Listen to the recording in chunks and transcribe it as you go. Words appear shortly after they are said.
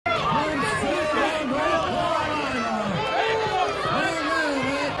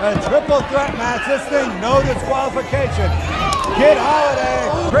A triple threat match. This thing, no disqualification. Kid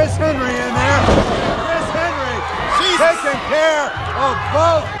Holiday, Chris Henry in there. Chris Henry taking care of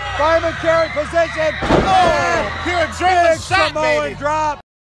both. Fireman carry position. Oh, pure adrenaline shot, Samoan baby. drop.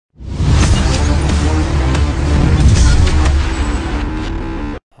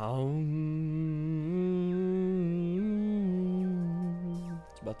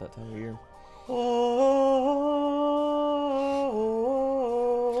 It's about that time of year.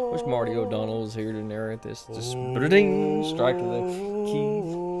 Wish Marty O'Donnell was here to narrate this. Just ding, strike to the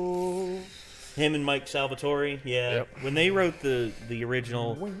keys. Him and Mike Salvatore, yeah. Yep. When they wrote the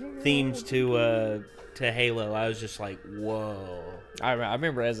original themes to Halo, I was just like, whoa. I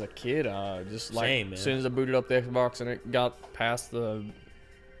remember as a kid, just like Same, man. as soon as I booted up the Xbox and it got past the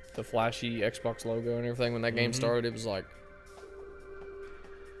flashy Xbox logo and everything, when that game started, it was like,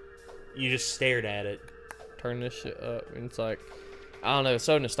 You just stared at it. turn this shit up. And it's like, I don't know, it's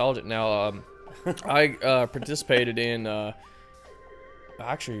so nostalgic now. I participated in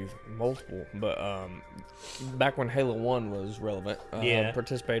actually multiple, but back when Halo 1 was relevant,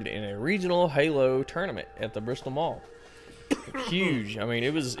 participated in a regional Halo tournament at the Bristol Mall. Huge. I mean,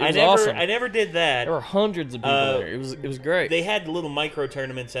 it was awesome. I never did that. There were hundreds of people there. It was great. They had little micro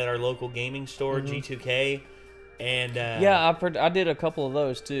tournaments at our local gaming store, G2K, and yeah, I did a couple of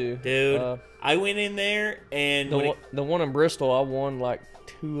those too, dude. I went in there and the one in Bristol, I won like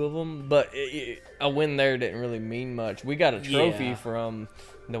 2 of them, but a win there didn't really mean much. We got a trophy from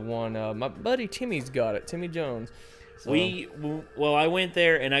the one. My buddy Timmy's got it. Timmy Jones. So. Well, I went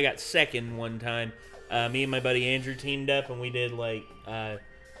there and I got second one time. Me and my buddy Andrew teamed up and we did like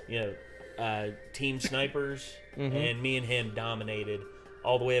team snipers, and me and him dominated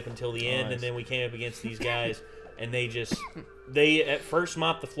all the way up until the end, and then we came up against these guys and they at first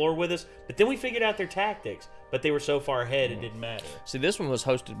mopped the floor with us, but then we figured out their tactics, but they were so far ahead it didn't matter. See, this one was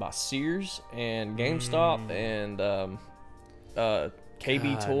hosted by Sears and GameStop and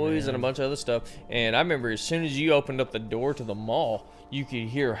KB Toys and a bunch of other stuff. And I remember as soon as you opened up the door to the mall, you could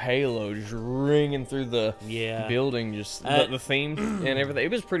hear Halo just ringing through the building, just the theme and everything. It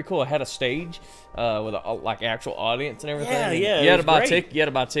was pretty cool. It had a stage with like actual audience and everything. Yeah, yeah. You had to buy you had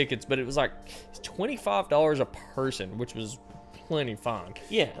to buy tickets, but it was like $25 a person, which was plenty fine.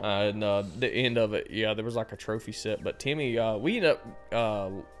 Yeah. And the end of it, there was like a trophy set. But Timmy, we ended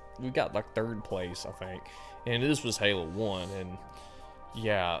up we got like 3rd place, I think, and this was Halo 1, and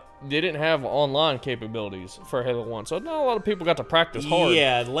yeah, they didn't have online capabilities for Halo 1, so not a lot of people got to practice hard.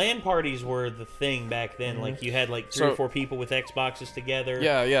 Yeah, LAN parties were the thing back then. Like, you had like 3 or 4 people with Xboxes together.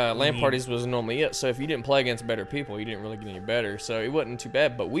 Yeah, LAN parties was normally it. So if you didn't play against better people, you didn't really get any better. So it wasn't too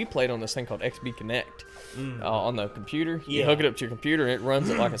bad. But we played on this thing called XB Connect on the computer. You hook it up to your computer, and it runs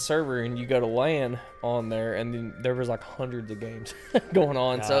it like a server, and you go to LAN on there, and then there was like hundreds of games going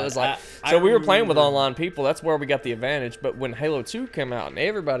on. God, so it was like, we were playing with online people. That's where we got the advantage. But when Halo 2 came out and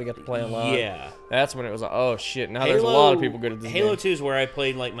everybody got to play online, that's when it was like, oh shit, now there's a lot of people good at this Halo game. 2 is where I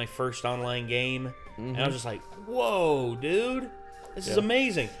played like my first online game, and I was just like, whoa, dude, this is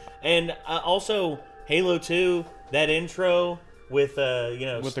amazing. And also Halo 2, that intro with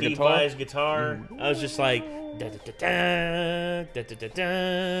with Steve Vai's guitar, I was just like, da da da da da da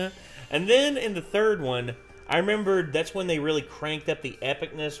da. And then in the 3rd one, I remember that's when they really cranked up the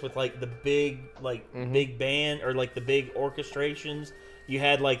epicness with like the big big band, or like the big orchestrations. You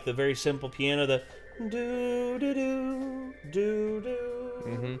had like the very simple piano, the do do do do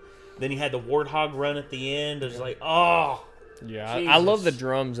do. Then you had the warthog run at the end. It was like, oh yeah, I love the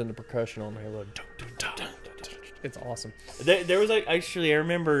drums and the percussion on Halo. It's awesome. There was like, actually, I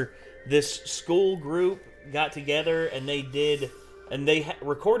remember this school group got together and they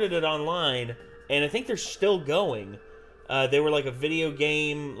recorded it online, and I think they're still going. They were like a video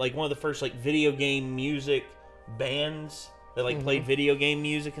game, like one of the first like video game music bands that like played video game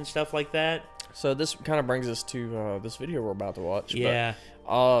music and stuff like that. So this kind of brings us to this video we're about to watch. Yeah.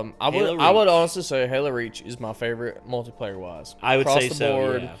 But, I would honestly say Halo Reach is my favorite multiplayer wise. I would say so.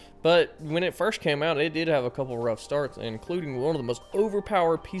 Board. Yeah. But when it first came out, it did have a couple rough starts, including one of the most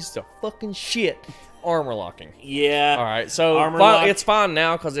overpowered pieces of fucking shit, armor locking. Yeah. All right. So it's fine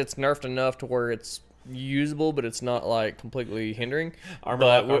now because it's nerfed enough to where it's usable, but it's not like completely hindering.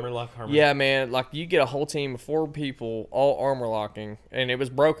 Armor lock. Yeah, man. Like you get a whole team of 4 people all armor locking, and it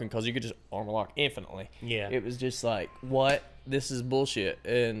was broken because you could just armor lock infinitely. Yeah. It was just like, what? This is bullshit.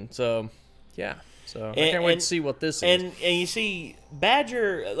 And so, yeah. So I can't wait to see what this is. And you see,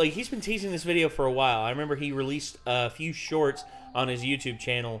 Badger, like, he's been teasing this video for a while. I remember he released a few shorts on his YouTube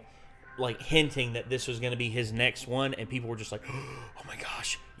channel, like, hinting that this was going to be his next one, and people were just like, oh my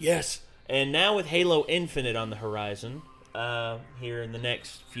gosh, yes. And now with Halo Infinite on the horizon, here in the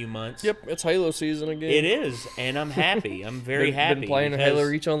next few months. Yep, it's Halo season again. It is, and I'm happy. I'm very happy. Been playing Halo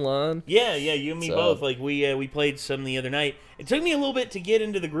Reach online. Yeah, you and me both. Like we played some the other night. It took me a little bit to get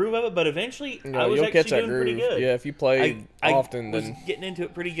into the groove of it, but eventually I was actually doing pretty good. Yeah, if you play often, I was then getting into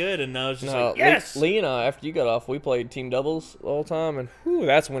it pretty good, and I was just like, yes. Lee and I, after you got off, we played team doubles all the time, and whew,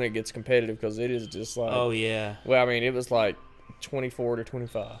 that's when it gets competitive because it is just like, oh yeah. Well, I mean, it was like 24 to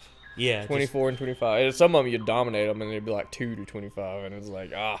 25. Yeah, 24 and 25. And some of them you'd dominate them, and it'd be like 2 to 25, and it's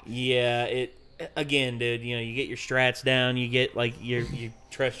like Yeah, again, dude. You know, you get your strats down. You get like you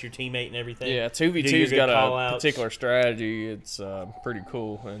trust your teammate and everything. Yeah, 2v2's got a particular strategy. It's pretty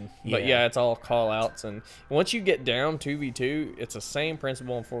cool, but yeah, it's all call outs. And once you get down 2v2, it's the same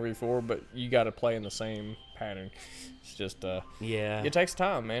principle in 4v4, but you got to play in the same pattern. It's just it takes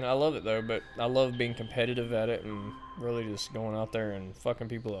time, man. I love it though, but I love being competitive at it and really just going out there and fucking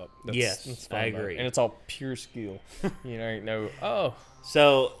people up. Yes, I agree. And it's all pure skill. You know, ain't no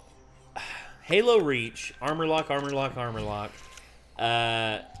So, Halo Reach, Armor Lock.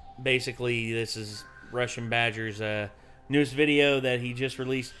 Basically, this is Russian Badger's newest video that he just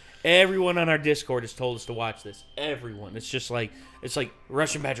released. Everyone on our Discord has told us to watch this. Everyone. It's like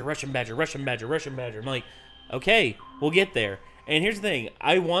Russian Badger. I'm like, okay, we'll get there. And here's the thing.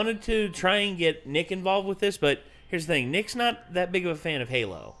 I wanted to try and get Nick involved with this, but here's the thing. Nick's not that big of a fan of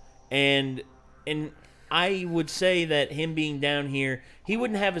Halo. And I would say that him being down here, he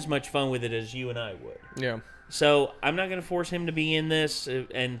wouldn't have as much fun with it as you and I would. Yeah. So I'm not going to force him to be in this.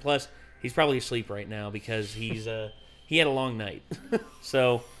 And plus, he's probably asleep right now because he had a long night.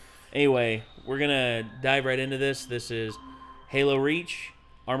 So anyway, we're going to dive right into this. This is Halo Reach,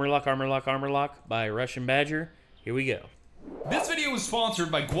 Armor Lock by Russian Badger. Here we go. This video is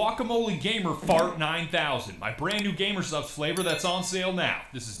sponsored by Guacamole Gamer Fart 9000, my brand new Gamer Subs flavor that's on sale now.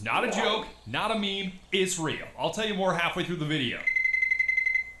 This is not a joke, not a meme, it's real. I'll tell you more halfway through the video.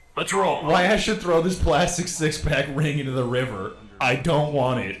 Let's roll. Why I should throw this plastic six-pack ring into the river? I don't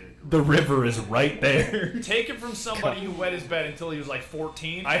want it. The river is right there. Take it from somebody who wet his bed until he was like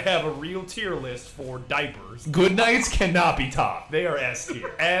 14. I have a real tier list for diapers. Good nights cannot be topped. They are S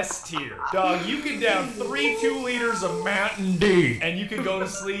tier. S tier. Dog, you can down 3 2-liters of Mountain D, and you can go to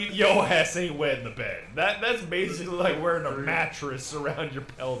sleep. Yo ass ain't wet in the bed. That's basically like wearing a mattress around your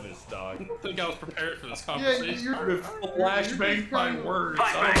pelvis, dog. I think I was prepared for this conversation. Yeah, you're flashbang my words.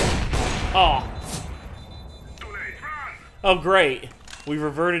 Oh, great. We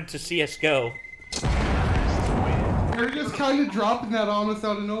reverted to CSGO. They're just kind of dropping that on us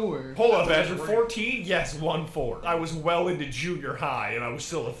out of nowhere. Hold up, Badger. 14? Yes, 1-4. I was well into junior high, and I was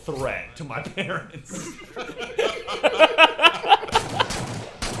still a threat to my parents.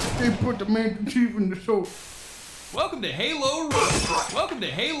 They put the man chief in the show. Welcome to Halo Reach. Welcome to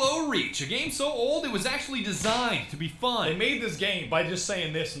Halo Reach, a game so old it was actually designed to be fun. They made this game by just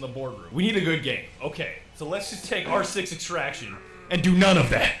saying this in the boardroom. We need a good game. Okay, so let's just take R6 Extraction and do none of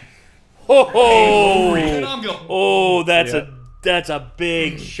that. Oh, that's a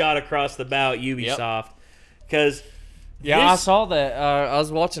big shot across the bow at Ubisoft. Because I saw that. I was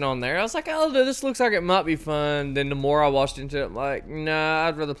watching on there. I was like, oh, this looks like it might be fun. Then the more I watched into it, I'm like, nah,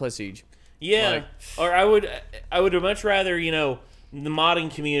 I'd rather play Siege. Yeah, or I would much rather, you know, the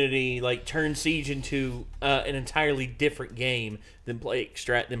modding community like turn Siege into an entirely different game than play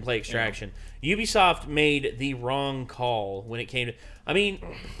Extraction. Yeah. Ubisoft made the wrong call when it came to, I mean,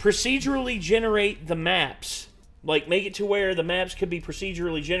 procedurally generate the maps. Like, make it to where the maps could be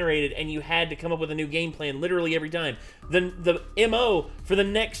procedurally generated and you had to come up with a new game plan literally every time. Then the MO for the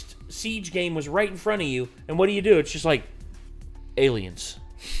next Siege game was right in front of you, and what do? It's just like, aliens.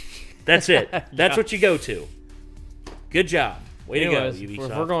 That's it. That's what you go to. Good job. Way Anyways, to go, Ubisoft.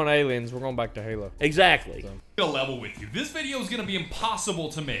 If we're going aliens, we're going back to Halo. Exactly. So. To level with you. This video is going to be impossible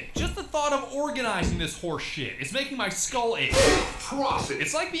to make. Just the thought of organizing this horse shit is making my skull ache.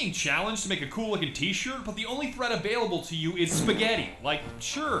 It's like being challenged to make a cool looking t-shirt, but the only thread available to you is spaghetti. Like,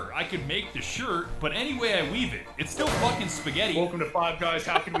 sure, I could make the shirt, but any way I weave it, it's still fucking spaghetti. Welcome to Five Guys.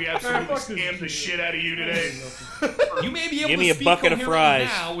 How can we absolutely scam the shit out of you today? You may be able Give to me a speak bucket of fries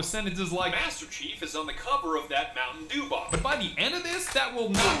now with sentences like, Master Chief is on the cover of that Mountain Dew box. But by the end of this, that will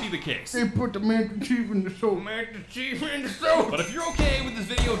not be the case. They put the man chief in the show. But if you're okay with this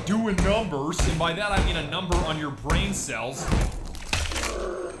video doing numbers, and by that I mean a number on your brain cells.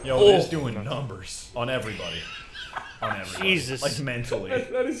 Yo, it's doing numbers on everybody. on everybody. Jesus. Like, mentally.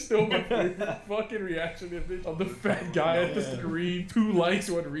 That is still my favorite fucking reaction image of the fat guy at the screen. 2 likes,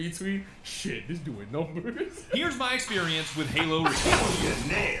 1 retweet. Shit, this doing numbers. Here's my experience with Halo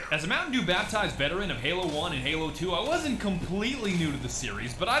Reach. As a Mountain Dew baptized veteran of Halo 1 and Halo 2, I wasn't completely new to the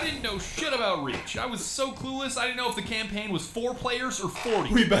series, but I didn't know shit about Reach. I was so clueless, I didn't know if the campaign was 4 players or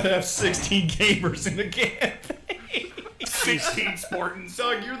 40. We better have 16 gamers in the campaign. 16 Spartans.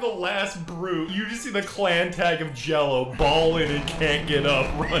 Doug, you're the last brute. You just see the clan tag of Jello balling and can't get up,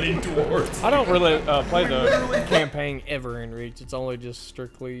 running towards. I don't really play the campaign ever in Reach. It's only just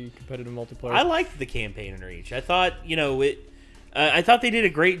strictly competitive multiplayer. I liked the campaign in Reach. I thought, you know, I thought they did a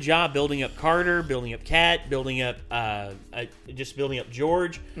great job building up Carter, building up Kat, building up, just building up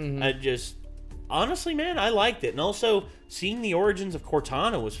George. Honestly, man, I liked it. And also, seeing the origins of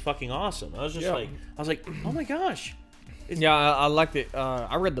Cortana was fucking awesome. I was just like, oh my gosh. Yeah, I liked it.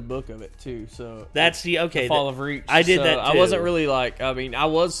 I read the book of it too, so that's the Fall of Reach. I did that too. I wasn't really like. I mean, I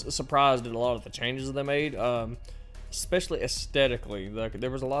was surprised at a lot of the changes that they made, especially aesthetically. Like, there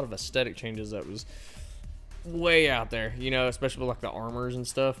was a lot of aesthetic changes that was way out there, you know, especially with, like, the armors and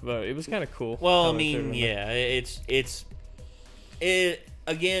stuff. But it was kind of cool. Well, I mean, yeah,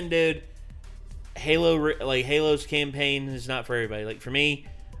 again, dude. Halo's campaign is not for everybody. Like, for me,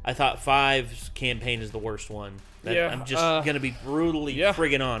 I thought 5's campaign is the worst one. I'm just gonna be brutally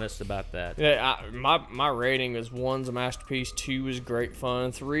friggin' honest about that. Yeah, my rating is 1's a masterpiece, 2 was great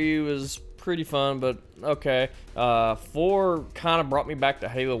fun, 3 was pretty fun, but okay. 4 kind of brought me back to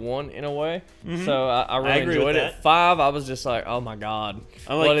Halo 1 in a way, so I really enjoyed it. 5, I was just like, oh my god,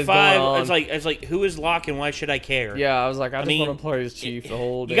 I'm like, what is 5, going on? It's like, who is Locke and why should I care? Yeah, I was like, I just want to play as Chief the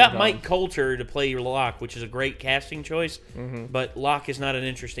whole day. You got Mike Coulter to play your Locke, which is a great casting choice, but Locke is not an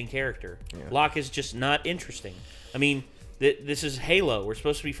interesting character. Locke is just not interesting. I mean, this is Halo. We're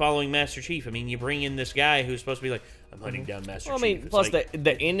supposed to be following Master Chief. I mean, you bring in this guy who's supposed to be like, I'm hunting down Master Chief. I mean, plus like,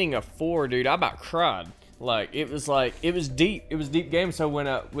 the ending of 4, dude, I about cried. Like, it was deep. It was deep game. So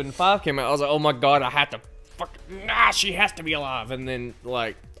when 5 came out, I was like, oh my god, I had to she has to be alive. And then,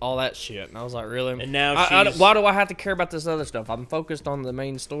 like, all that shit. And I was like, really? And now why do I have to care about this other stuff? I'm focused on the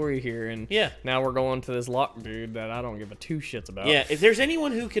main story here. And now we're going to this Locke dude that I don't give a 2 shits about. Yeah, if there's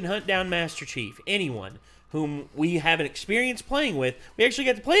anyone who can hunt down Master Chief, anyone whom we have an experience playing with, we actually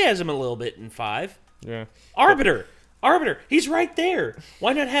got to play as him a little bit in 5. Yeah. Arbiter, he's right there.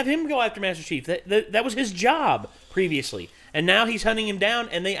 Why not have him go after Master Chief? That was his job previously. And now he's hunting him down,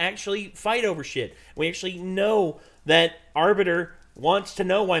 and they actually fight over shit. We actually know that Arbiter wants to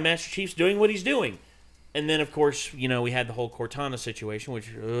know why Master Chief's doing what he's doing. And then, of course, you know, we had the whole Cortana situation, which,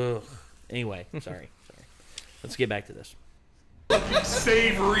 anyway, sorry. Let's get back to this.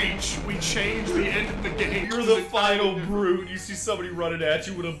 Save Reach. We changed the end of the game. You're the final brute. You see somebody running at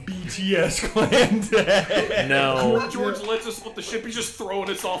you with a BTS clan tag. No. George lets us split the ship. He's just throwing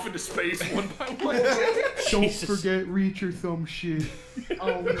us off into space one by one. Don't forget Reach or some shit.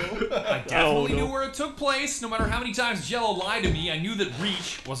 Oh no. I definitely knew where it took place. No matter how many times Jello lied to me, I knew that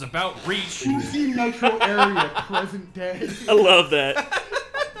Reach was about Reach. You see Metro area, present day. I love that.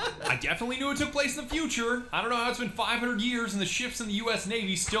 I definitely knew it took place in the future. I don't know how it's been 500 years and the ships in the U.S.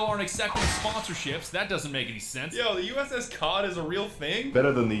 Navy still aren't accepting sponsorships. That doesn't make any sense. Yo, the USS Cod is a real thing?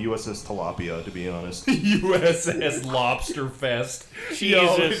 Better than the USS Tilapia, to be honest. USS Lobster Fest. Jesus.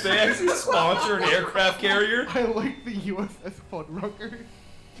 Yo, if they actually sponsor an aircraft carrier. I like the USS Fuddrucker.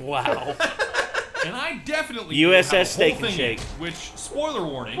 Wow. And I definitely USS Steak and Shake. Which, spoiler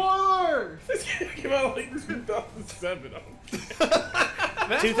warning. Spoilers! This came out like 2007.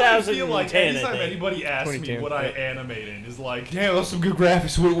 That's 2010, what I feel like anytime I think. anybody asks me 2010. what I animated is like, damn, that's some good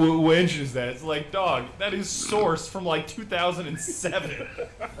graphics. What engine is that? It's like, dog, that is sourced from like 2007.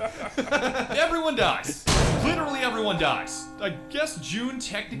 Everyone dies. Literally everyone dies. I guess June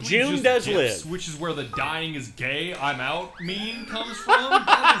technically June just does dips, live. which is where the dying is gay, I'm out meme comes from.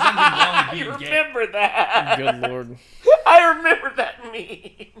 I I remember that. Good lord. I remember that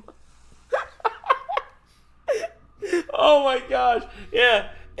meme. Oh my gosh. Yeah.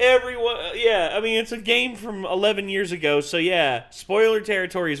 Everyone. Yeah. I mean, it's a game from 11 years ago. So yeah, spoiler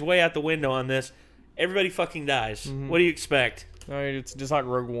territory is way out the window on this. Everybody fucking dies. What do you expect? I mean, it's just like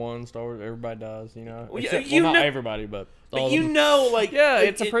Rogue One, Star Wars. Everybody dies, you know. Well, Except, you not know, everybody, but all you of them. know, like Yeah,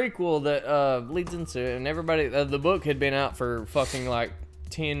 it's a prequel that leads into it, and everybody. The book had been out for fucking like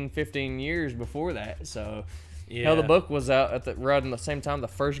 10, 15 years before that. So, hell, the book was out at around the same time the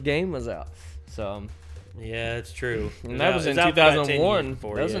first game was out. So, yeah, it's true. and that was in out for about 10 years 2001.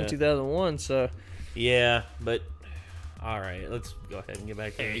 before, That was in 2001. So, yeah, but all right, let's go ahead and get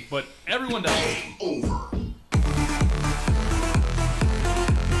back to it. But everyone dies.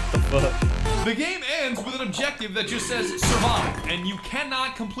 fuck. The game ends with an objective that just says survive, and you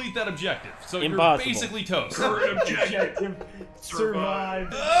cannot complete that objective. So Impossible. you're basically toast. Objective.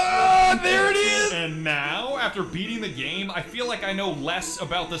 Survive. There it is! And now, after beating the game, I feel like I know less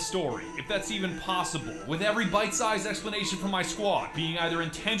about the story, if that's even possible, with every bite-sized explanation from my squad being either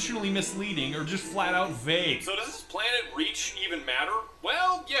intentionally misleading or just flat-out vague. So does this planet Reach even matter?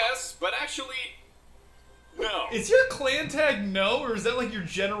 Well, yes, but actually, no. Is your clan tag no, or is that like your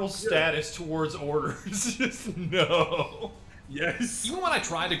general status towards orders? Just no. Yes. Even when I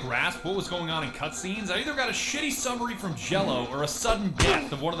tried to grasp what was going on in cutscenes, I either got a shitty summary from Jello or a sudden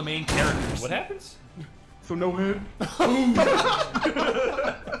death of one of the main characters. What happens? So no head. You're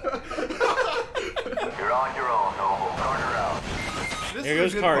on your own, Noble. Carter out. This There is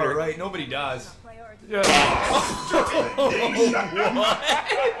goes the good Carter. part, right? Nobody dies.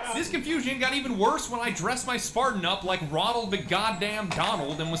 This confusion got even worse when I dressed my Spartan up like Ronald McGoddamn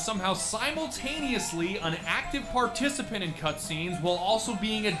Donald and was somehow simultaneously an active participant in cutscenes while also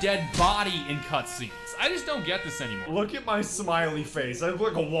being a dead body in cutscenes. I just don't get this anymore. Look at my smiley face. I look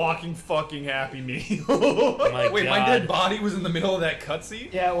like a walking fucking Happy Meal. My Wait, my God. dead body was in the middle of that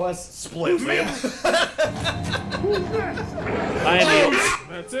cutscene? Yeah, it was. Split, man.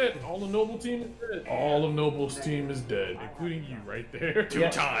 That's it. All the Noble team is dead. All of Noble's team is dead, including you right there. Two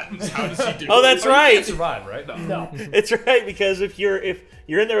times. How does he do? Oh, that's You right. can't survive, right? No. It's right, because if you're in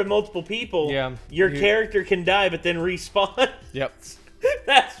there with multiple people, Yeah. your character can die but then respawn. Yep.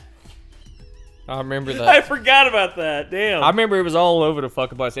 That's I remember that. I forgot about that. Damn. I remember it was all over the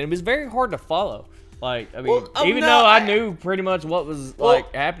fucking place, and it was very hard to follow. Like, I mean, Well, even no, though I I- knew pretty much what was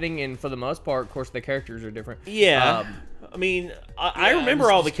like happening, and for the most part, of course, the characters are different. Yeah. I mean, I Yeah, remember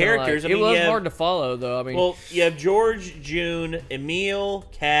it's all the just kinda characters. like- I mean, it was you have- hard to follow, though. I mean, Well, you have George, June, Emil,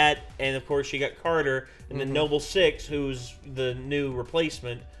 Kat, and of course you got Carter, and then Noble 6, who's the new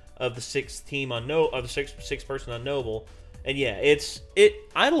replacement of the sixth team on of the sixth person on Noble. And yeah,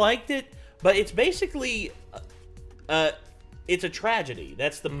 I liked it, but it's basically it's a tragedy.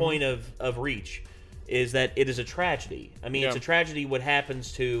 That's the point of Reach, is that it is a tragedy. I mean, it's a tragedy what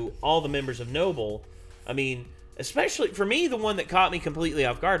happens to all the members of Noble. I mean, especially for me, the one that caught me completely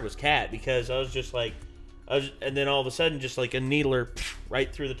off guard was Kat, because I was just like, and then all of a sudden, just like a needler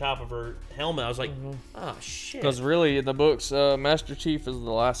right through the top of her helmet. I was like, oh shit. because really, in the books, Master Chief is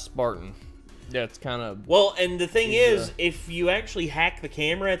the last Spartan. Yeah, it's kind of Well, and the thing is, if you actually hack the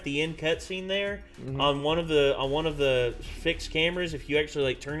camera at the end cutscene there, on one of the fixed cameras, if you actually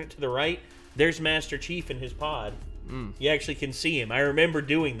like turn it to the right, there's Master Chief in his pod. You actually can see him. I remember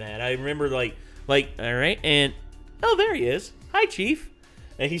doing that. I remember like all right, and oh, there he is. Hi, Chief.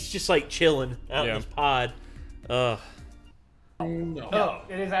 And he's just like chilling out in his pod. Ugh. No,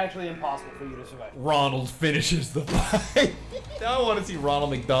 it is actually impossible for you to survive. Ronald finishes the fight. Now I want to see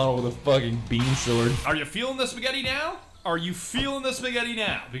Ronald McDonald with a fucking beam sword. Are you feeling the spaghetti now? Are you feeling the spaghetti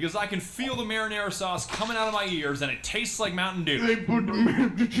now? Because I can feel the marinara sauce coming out of my ears and it tastes like Mountain Dew. They put the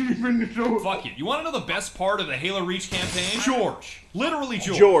Master Chief in the show. Fuck it. You want to know the best part of the Halo Reach campaign? George. Literally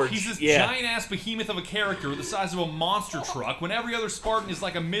George. George, He's this yeah. giant-ass behemoth of a character the size of a monster truck when every other Spartan is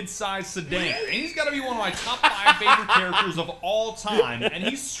like a mid-sized sedan. And he's got to be one of my top 5 favorite characters of all time. And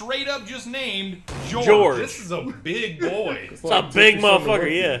he's straight up just named George. This is a big boy. It's a big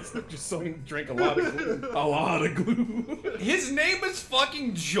motherfucker, yeah. Just so he drank a lot of glue. A lot of glue. His name is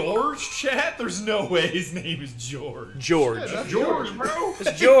fucking George, chat? There's no way his name is George. George. That's George, bro.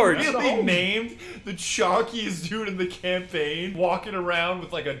 It's George. Really named the chalkiest dude in the campaign, walking around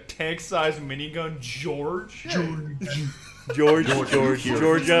with like a tank-sized minigun, George? George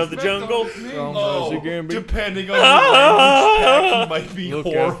of the jungle. Oh, depending on the language pack, he might be Look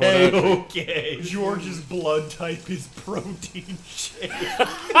out for Jorge. that. Okay. George's blood type is protein shake.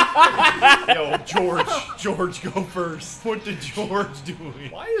 Yo, George, go first. What did George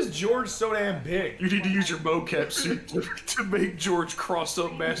doing? Why is George so damn big? You need to use your mocap suit to make George cross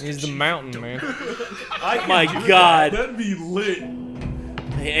up Master he's the Chief. mountain man. My God. That'd be lit.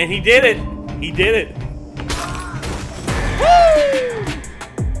 And he did it. He did it.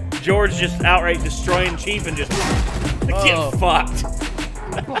 George just outright destroying Chief and just get fucked.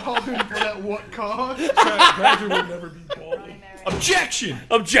 Balding for that what cause? Badger would never be balding. Objection!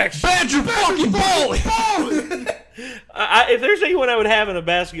 Objection. Badger fucking balling! If there's anyone I would have in a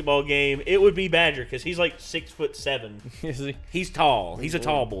basketball game, it would be Badger, because he's like 6'7". Is he? He's tall. He's a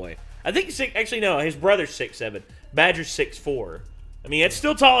tall boy. I think actually no, his brother's 6'7". Badger's 6'4". I mean, it's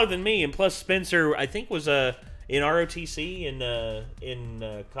still taller than me, and plus Spencer, I think, was in ROTC in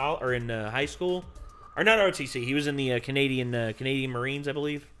high school, or not ROTC. He was in the Canadian Marines, I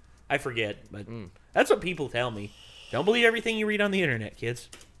believe. I forget, but that's what people tell me. Don't believe everything you read on the internet, kids.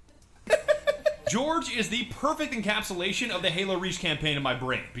 George is the perfect encapsulation of the Halo Reach campaign in my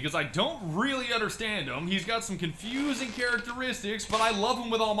brain, because I don't really understand him. He's got some confusing characteristics, but I love him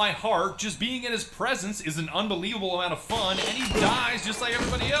with all my heart. Just being in his presence is an unbelievable amount of fun, and he dies just like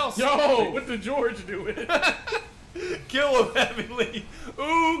everybody else. Yo, what did George do? Kill him, Heavily.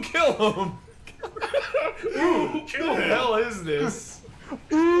 Ooh, kill him. Ooh, kill him. What the hell is this?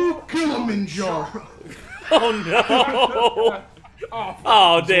 Ooh, kill him in jar. Oh no!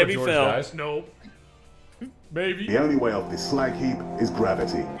 Oh, damn, he fell. No. Maybe. The only way off this slag heap is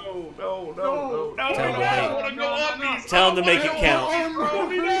gravity. No. Tell him to make it count.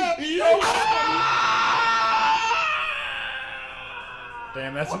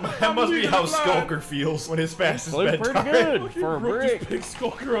 Damn, that must be how Skulker feels when his fastest Looks bedtime. pretty good for a brick. Just picks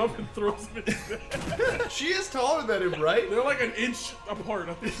Skulker up and throws him in his bed. She is taller than him, right? They're like an inch apart.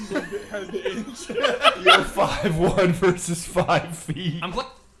 I think he's like has an inch. You're 5'1" versus 5 feet. I'm glad.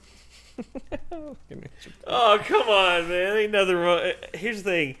 Oh, come on, man. Ain't nothing wrong. Here's the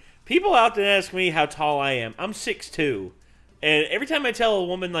thing. People often ask me how tall I am. I'm 6'2". And every time I tell a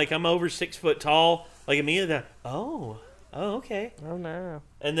woman, like, I'm over 6 foot tall, like, immediately, oh, okay. Oh, no.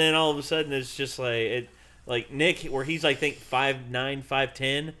 And then all of a sudden, it's just like Nick, where he's, I think, 5'9",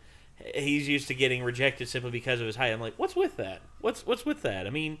 5'10", he's used to getting rejected simply because of his height. I'm like, what's with that? What's with that? I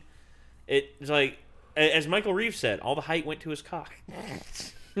mean, it's like, as Michael Reeves said, all the height went to his cock.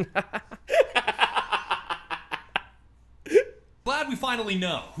 Glad we finally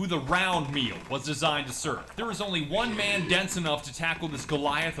know who the round meal was designed to serve. There is only one man dense enough to tackle this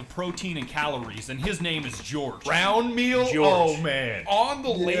Goliath of protein and calories, and his name is George. Round meal? George. Oh, man. On the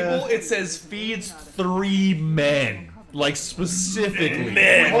label, it says feeds 3 men. Like, specifically.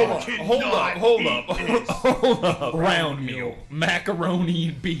 Men. Hold up. Round meal. Macaroni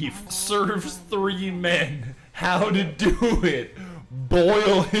and beef. Serves 3 men. How to do it.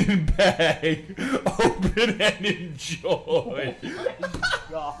 Boil in bag, open and enjoy.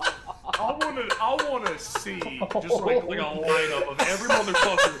 I wanna see just like a lineup of every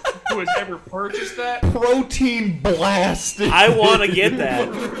motherfucker who has ever purchased that. Protein blasted. I want to get that.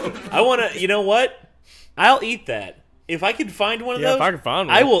 I want to. You know what? I'll eat that if I can find one of those. If I can find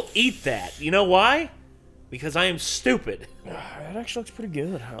one, I will eat that. You know why? Because I am stupid. That actually looks pretty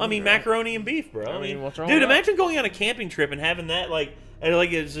good. I mean, macaroni and beef, bro. I mean, what's wrong dude, with that? imagine going on a camping trip and having that, like, and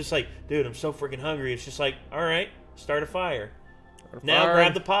like it's just like, dude, I'm so freaking hungry. It's just like, all right, start a fire. Now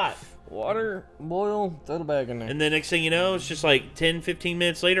grab the pot. Water, boil, throw the bag in there. And the next thing you know, it's just like 10, 15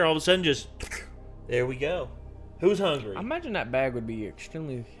 minutes later, all of a sudden, just there we go. Who's hungry? I imagine that bag would be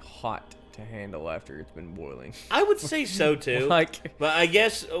extremely hot to handle after it's been boiling. I would say so too. Like, but I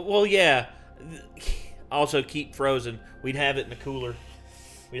guess, well, yeah. Also, keep frozen. We'd have it in the cooler.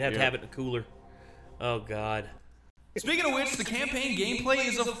 We'd have to have it in the cooler. Oh, God. Speaking of which, the campaign gameplay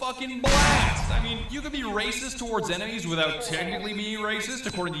is a fucking blast. I mean, you could be racist towards enemies without technically being racist,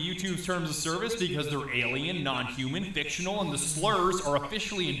 according to YouTube's terms of service, because they're alien, non-human, fictional, and the slurs are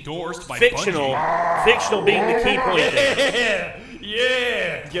officially endorsed by Fictional. Bungie. Fictional being the key point there.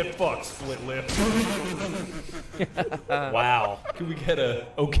 Yeah! Get fucked, split lip. Wow. Can we get a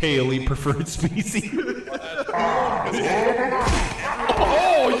okay elite preferred species?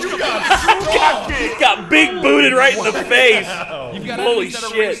 Oh, you got big booted right in the face. You've got Holy enemies that are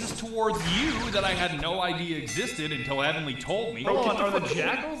shit. racist towards you that I had no idea existed until Heavenly told me. Hold on, are the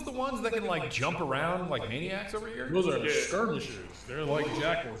jackals the ones that can like jump around like maniacs over here? Those are skirmishers. They're like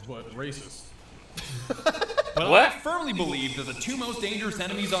jackals, but racist. But I firmly believe that the 2 most dangerous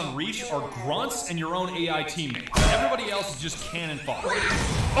enemies on Reach are grunts and your own AI teammates. Everybody else is just cannon fodder.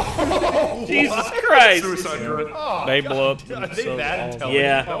 Jesus Christ. they blow up. Are they that intelligent?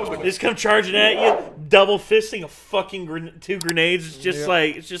 Yeah. Just come charging at you, double fisting a fucking 2 grenades. It's just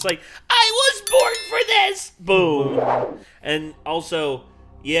like, I was born for this. Boom. And also,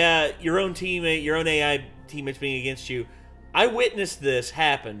 yeah, your own teammate, your own AI teammates being against you. I witnessed this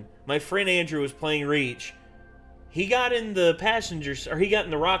happen. My friend Andrew was playing Reach. He got in the he got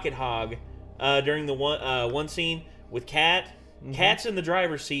in the rocket hog during the one scene with Cat. Cat's in the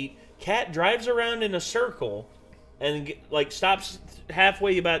driver's seat. Cat drives around in a circle and like stops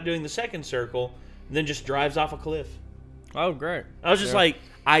halfway about doing the second circle, and then just drives off a cliff. Oh, great. I was just like,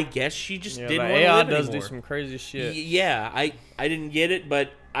 I guess she just didn't want to AI live does anymore. do some crazy shit. Yeah, I didn't get it,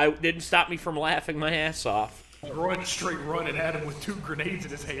 but it didn't stop me from laughing my ass off. Straight running at him with 2 grenades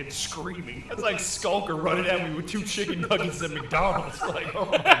in his hand, screaming. That's like Skulker running at me with 2 chicken nuggets at McDonald's. Like, oh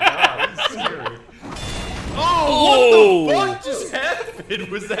my god, that's scary. Oh, what the fuck just happened?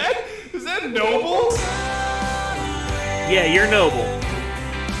 Was that Noble? Yeah, you're Noble.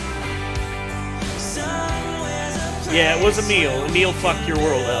 Yeah, it was a meal. A meal fucked your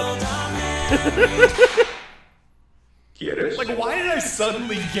world up. Like, why did I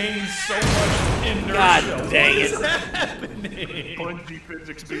suddenly gain so much inertia? God dang it. What is happening? Bungee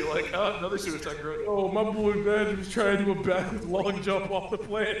physics be like, oh, another suicide growth. Oh, my boy Badger was trying to do a backwards long jump off the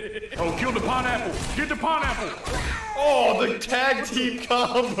planet. Oh, kill the pineapple! Get the pineapple! Oh, the tag team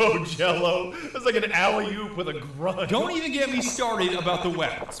combo, Jello. That's like an alley-oop with a grunt. Don't even get me started about the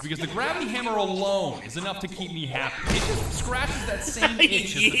weapons, because the gravity hammer alone is enough to keep me happy. It just scratches that same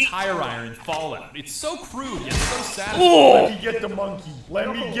itch as the tire iron in Fallout. It's so crude, yet so satisfying. Let me get the monkey. Let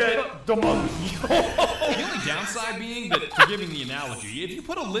me get the monkey. The only downside being that, forgiving the analogy, if you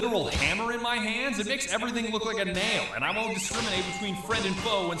put a literal hammer in my hands, it makes everything look like a nail, and I won't discriminate between friend and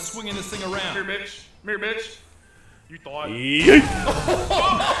foe when swinging this thing around. Here, bitch. Here, bitch. You thought.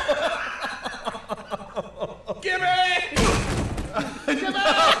 Give me!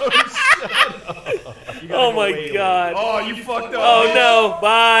 Oh my God. Oh, you fucked up. Oh no,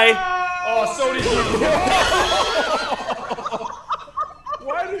 bye. Oh, so did you.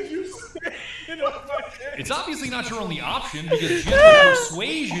 Why did you stand up like that? It's obviously not your only option, because gentle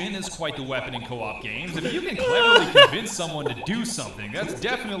persuasion is quite the weapon in co-op games. If you can cleverly convince someone to do something, that's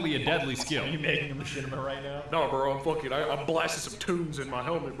definitely a deadly skill. Are you making a machinima right now? No, bro, I'm blasting some tunes in my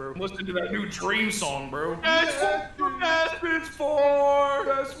helmet, bro. I'm listening to that new Dream song, bro. That's what the mask is for!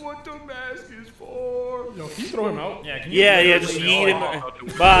 That's what the mask is for! Yo, can you throw him out? Yeah, can you Yeah, just yeet him.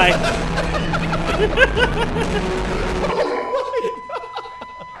 Bye.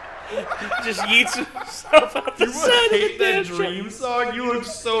 Just yeets himself out the side of the hate that damn Dream song? You look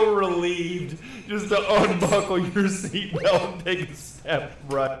so relieved just to unbuckle your seatbelt and take a step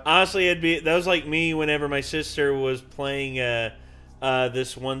right. Honestly, that was like me whenever my sister was playing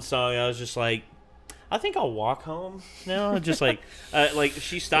this one song. I was just like, I think I'll walk home now. Just like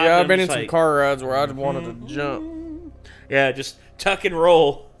she stopped. Yeah, I've and been in just some like, car rides where I just wanted to jump. Yeah, just tuck and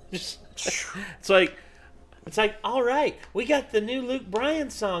roll. Just it's like, all right, we got the new Luke Bryan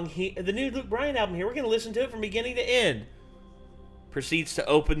song, the new Luke Bryan album here. We're gonna listen to it from beginning to end. Proceeds to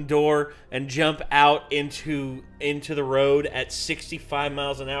open door and jump out into the road at 65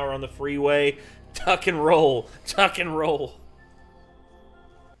 miles an hour on the freeway. Tuck and roll, tuck and roll.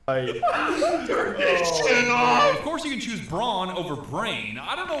 Of course you can choose brawn over brain.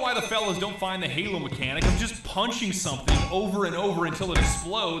 I don't know why the fellas don't find the Halo mechanic of just punching something over and over until it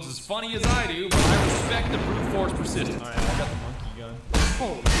explodes as funny as I do, but I respect the brute force persistence. Alright, I got the monkey gun.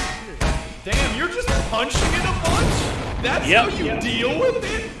 Holy shit. Damn, you're just punching it a bunch? That's how you deal with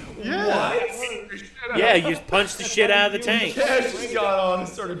it? Yeah. What? Yeah, you just punch the shit out of the tank. Cash just got on and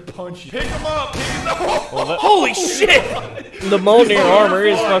started punching. Pick him up, pick him up. Holy shit! The Mjolnir armor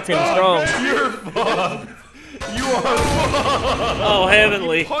is fucking strong. You're fucked. You are fucked. Oh,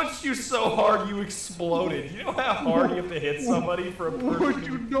 heavenly. He punched you so hard you exploded. You know how hard you have to hit somebody for a person? What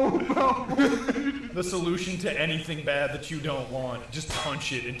you know about The solution to anything bad that you don't want, just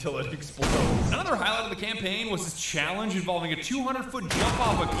punch it until it explodes. Another highlight of the campaign was this challenge involving a 200-foot jump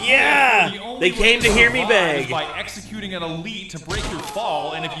off a cliff. Yeah! The only They came way to hear me survive beg. is by executing an elite to break your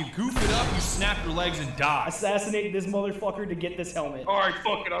fall, and if you goof it up, you snap your legs and die. Assassinate this motherfucker to get this helmet. Alright,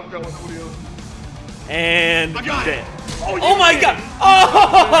 fuck it, I'm going, Julio. And I got it. Oh my God!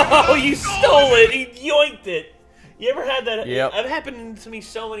 Oh, you stole it! He yoinked it. You ever had that? Yep. It happened to me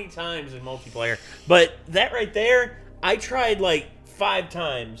so many times in multiplayer. But that right there, I tried like 5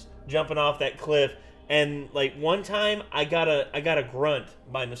 times jumping off that cliff, and like one time I got a grunt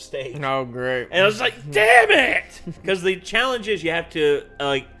by mistake. Oh, great. And I was like, damn it! Because the challenge is you have to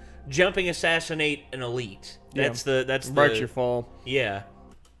like jumping assassinate an elite. That's the break your fall. Yeah.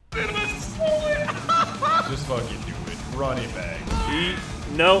 Just fucking do it. Run it back.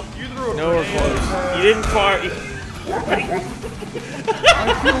 No. You threw a Nowhere grenade. close. You didn't fart.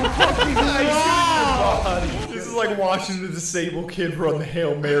 This is like watching the disabled kid run the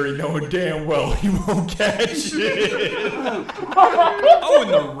Hail Mary knowing damn well he won't catch it. Oh,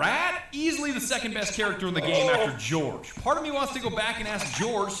 and the rat? Easily the second best character in the game after George. Part of me wants to go back and ask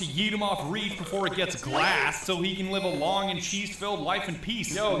George to yeet him off Reef before it gets glassed so he can live a long and cheese-filled life in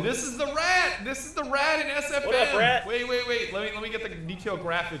peace. Yo, this is the rat. This is the rat in SFM. What up, rat? Wait. Let me get the detailed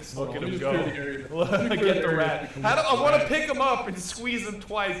graphics. Look at him go. Get the rat. I want to pick him up and squeeze him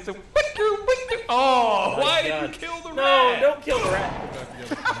twice. So, oh, why did you kill the rat? No, don't kill the rat. You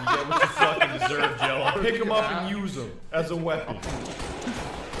get what you fucking deserve, Jello. Pick him up and use him as a weapon.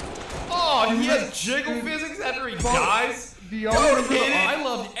 Oh, he has jiggle physics after he dies? I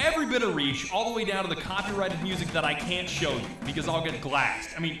loved every bit of Reach, all the way down to the copyrighted music that I can't show you, because I'll get glassed.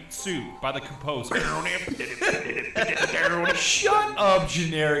 I mean, sued by the composer. Shut up,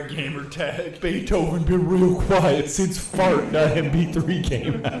 generic gamer tag. Beethoven been real quiet since Fart.mp3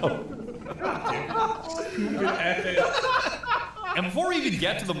 came out. And before we even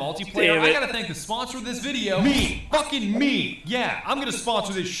get to the multiplayer, I gotta thank the sponsor of this video. Me! Fucking me! Yeah, I'm gonna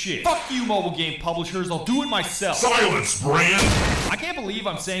sponsor this shit. Fuck you, mobile game publishers. I'll do it myself. Silence, brand! I can't believe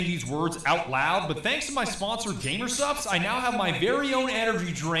I'm saying these words out loud, but thanks to my sponsor, GamerSupps, I now have my very own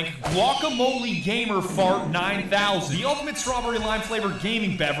energy drink, Guacamole Gamer Fart 9000. The ultimate strawberry lime flavored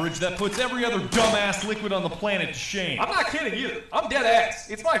gaming beverage that puts every other dumbass liquid on the planet to shame. I'm not kidding either. I'm dead ass.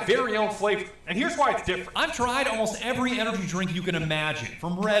 It's my very own flavor. And here's why it's different. I've tried almost every energy drink you can imagine,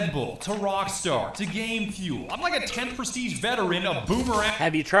 from Red Bull to Rockstar to Game Fuel. I'm like a 10th prestige veteran of Boomerang.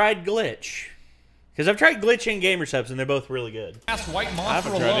 Have you tried Glitch? Because I've tried Glitch and GamerSupps, and they're both really good. White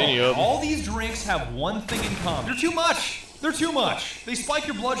Monster alone. All these drinks have one thing in common. They're too much. They're too much. They spike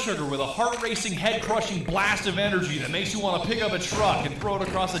your blood sugar with a heart-racing, head-crushing blast of energy that makes you want to pick up a truck and throw it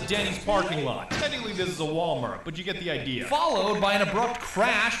across a Denny's parking lot. Technically, this is a Walmart, but you get the idea. Followed by an abrupt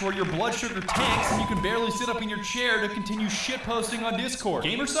crash where your blood sugar tanks and you can barely sit up in your chair to continue shitposting on Discord.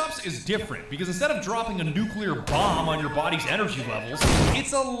 GamerSupps is different because instead of dropping a nuclear bomb on your body's energy levels,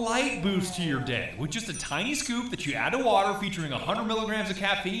 it's a light boost to your day with just a tiny scoop that you add to water featuring 100 milligrams of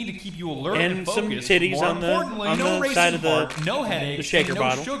caffeine to keep you alert and focused. And some titties on the side of the no headaches, shaker no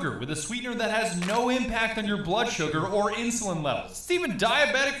bottle. Sugar with a sweetener that has no impact on your blood sugar or insulin levels. It's even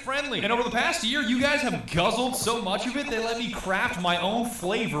diabetic friendly. And over the past year, you guys have guzzled so much of it, they let me craft my own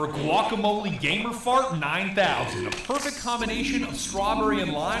flavor, Guacamole Gamer Fart 9000. A perfect combination of strawberry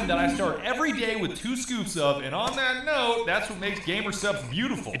and lime that I start every day with 2 scoops of. And on that note, that's what makes GamerSupps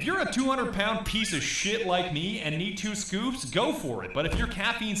beautiful. If you're a 200-pound piece of shit like me and need 2 scoops, go for it. But if you're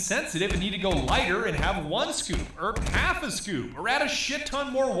caffeine sensitive and need to go lighter and have 1 scoop or half a scoop or add a shit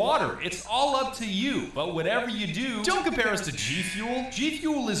ton more water, it's all up to you. But whatever you do, don't compare us to G Fuel. G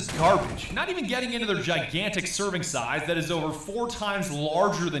Fuel is garbage. Not even getting into their gigantic serving size that is over 4 times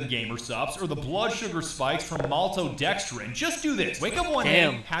larger than GamerSupps or the blood sugar spikes from maltodextrin. Just do this. Wake up one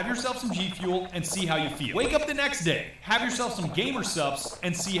day, have yourself some G Fuel and see how you feel. Wake up the next day, have yourself some GamerSupps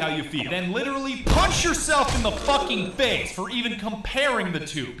and see how you feel. Then literally punch yourself in the fucking face for even comparing the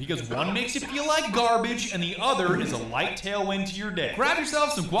two, because one makes you feel like garbage and the other is a light tailwind to your day. Grab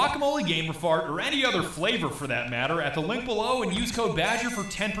yourself some Guacamole Gamer Fart or any other flavor for that matter at the link below and use code BADGER for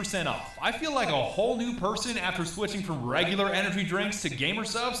 10% off. I feel like a whole new person after switching from regular energy drinks to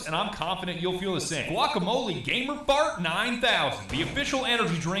GamerSupps, and I'm confident you'll feel the same. Guacamole Gamer Fart 9000, the official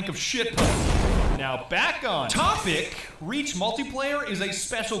energy drink of shitpost. Now back on topic, Reach multiplayer is a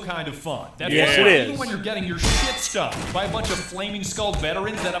special kind of fun. That's yes, it is. Even when you're getting your shit stuffed by a bunch of flaming skull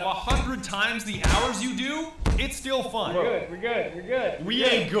veterans that have 100 times the hours you do, it's still fun. We're good. We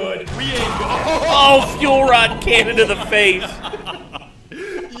ain't good. Oh, fuel rod cannon to the face.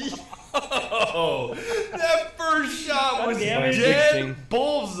 Yo, that first shot was dead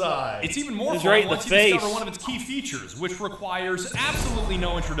bullseye. It's even more fun right once you discover one of its key features, which requires absolutely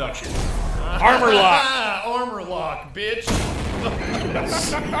no introduction. Armor lock. Armor lock, bitch.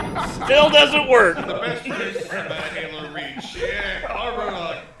 Still doesn't work. The best trick for that Halo Reach. Yeah, armor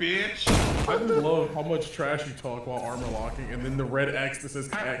lock, bitch. I just love how much trash you talk while armor locking, and then the red X that says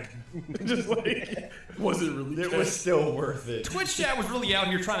heck. Just like, was it really? It was still worth it. Twitch chat was really out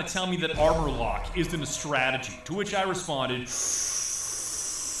here trying to tell me that armor lock isn't a strategy, to which I responded,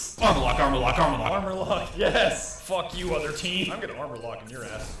 armor lock, armor lock, armor lock. Armor lock, yes. Fuck you, other team. I'm gonna armor lock in your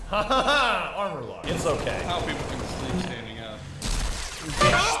ass. Ha ha ha, armor lock. It's okay. How people can sleep standing up.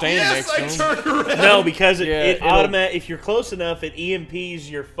 No, because it automatic. If you're close enough, it EMPs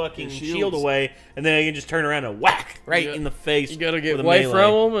your fucking shield away, and then you can just turn around and whack right in the face. You gotta get away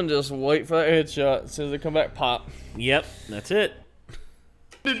from them and just wait for that headshot. As soon as they come back, pop. Yep, that's it.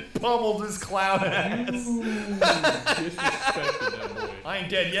 It pummeled his clown ass. I ain't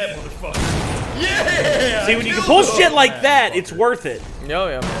dead yet, motherfucker. Yeah! See, when you can pull shit like that, it's worth it. Oh,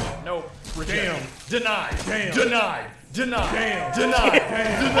 yeah. Nope. Damn. Denied. Damn. Denied. Denied. Damn. Denied.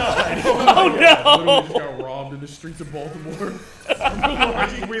 Damn. Denied. Oh, no. Just got robbed in the streets of Baltimore.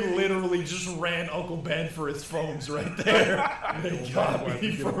 We literally just ran Uncle Ben for his foams right there. They got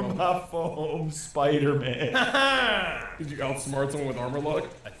me for my foam, Spider-Man. Did you outsmart someone with armor lock?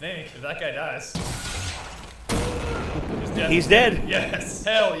 I think. If that guy dies. He's dead. Yes.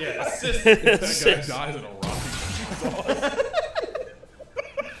 Hell yes. If that guy dies in a rocket.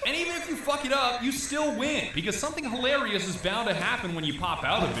 And even if you fuck it up, you still win, because something hilarious is bound to happen when you pop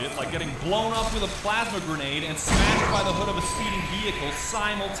out of it, like getting blown up with a plasma grenade and smashed by the hood of a speeding vehicle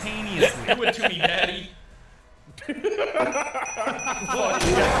simultaneously. Do it to me, Daddy.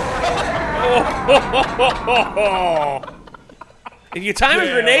 If you time a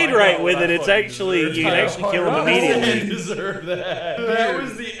grenade right with it, it's actually you can actually kill him immediately. Deserve that. That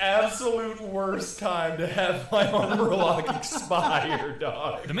was the absolute worst time to have my armor lock expire,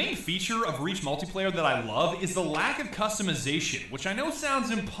 dog. The main feature of Reach multiplayer that I love is the lack of customization, which I know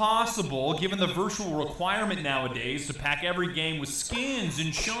sounds impossible given the virtual requirement nowadays to pack every game with skins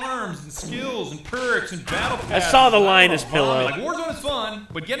and charms and skills and perks and battle passes. I saw the Linus pillow. Like Warzone is fun,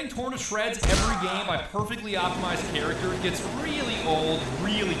 but getting torn to shreds every game by perfectly optimized characters gets really old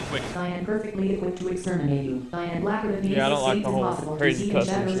really quick. I am perfectly equipped to exterminate you. I am blacker than I don't like the whole crazy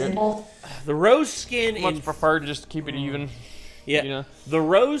custom shit. The rose skin much prefer just to keep it even. Yeah, you know? The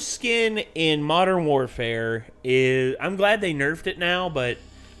rose skin in Modern Warfare is. I'm glad they nerfed it now, but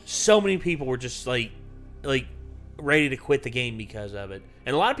so many people were just like ready to quit the game because of it,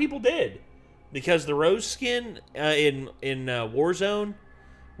 and a lot of people did because the rose skin in Warzone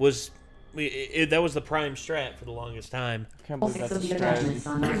was. That was the prime strat for the longest time. Can't believe that's a strategy.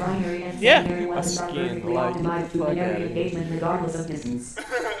 On the primary and Yeah. secondary weapons are perfectly optimized to binary engagement regardless of distance.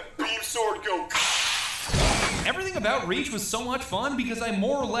 Beam sword go. Everything about Reach was so much fun because I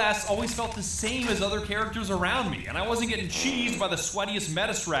more or less always felt the same as other characters around me, and I wasn't getting cheesed by the sweatiest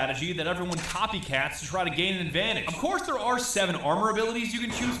meta strategy that everyone copycats to try to gain an advantage. Of course, there are 7 armor abilities you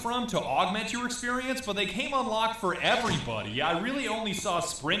can choose from to augment your experience, but they came unlocked for everybody. I really only saw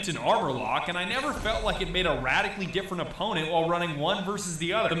Sprint and Armor Lock, and I never felt like it made a radically different opponent while running one versus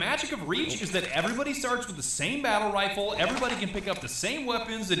the other. The magic of Reach is that everybody starts with the same battle rifle, everybody can pick up the same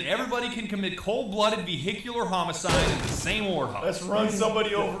weapons, and everybody can commit cold-blooded vehicular homicide in the same Warthog. Let's run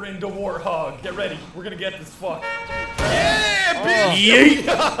somebody over into Warthog. Get ready. We're gonna get this fuck. Yeah, bitch!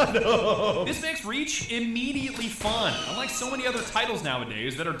 No. This makes Reach immediately fun. Unlike so many other titles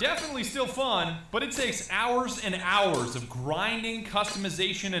nowadays that are definitely still fun, but it takes hours and hours of grinding,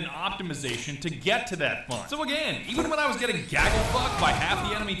 customization, and optimization to get to that fun. So again, even when I was getting gaggle fucked by half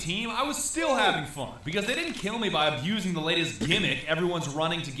the enemy team, I was still having fun. Because they didn't kill me by abusing the latest gimmick everyone's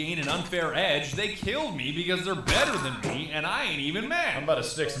running to gain an unfair edge, they killed me because they're better than me, and I ain't even mad. I'm about to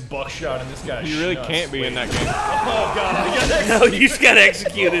stick some buckshot in this guy's You really nuts. can't be in that game. Oh god, I got executed. No, you just got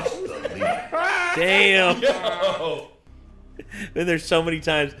executed. Damn. Yo. Then there's so many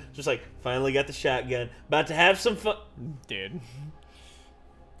times, just like, finally got the shotgun, about to have some fun. Dude.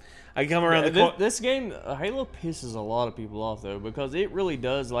 I come around the corner. This game, Halo pisses a lot of people off though, because it really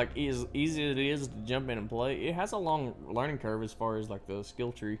does, like, as easy as it is to jump in and play, it has a long learning curve as far as like the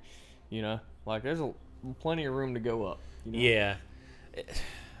skill tree, you know? Like, there's plenty of room to go up. You know? Yeah.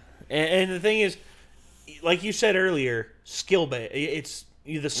 And the thing is, like you said earlier, skill based. It's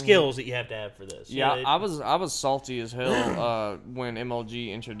the skills that you have to have for this. Yeah, I was salty as hell when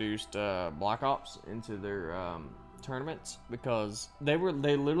MLG introduced Black Ops into their tournaments, because they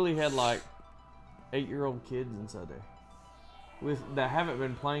literally had like 8-year-old kids inside there that haven't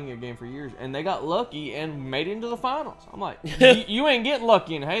been playing a game for years, and they got lucky and made it into the finals. I'm like, you ain't getting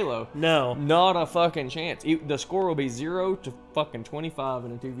lucky in Halo. No, not a fucking chance. The score will be 0 to fucking 25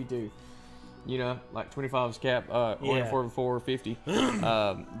 in a 2v2. You know, like 25's cap, 4v4, 50.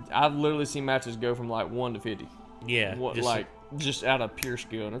 I've literally seen matches go from like 1 to 50. Yeah, just out of pure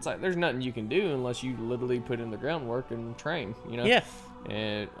skill, and it's like there's nothing you can do unless you literally put in the groundwork and train. You know. Yeah.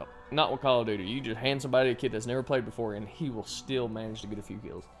 And not with Call of Duty. You just hand somebody a kid that's never played before, and he will still manage to get a few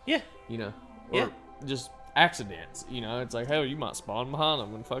kills. Yeah. You know. Or just accidents. You know, it's like, hell, you might spawn behind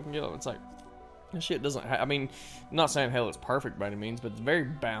them and fucking kill them. It's like that shit doesn't. I mean, I'm not saying hell it's perfect by any means, but it's very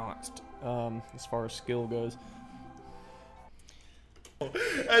balanced. As far as skill goes.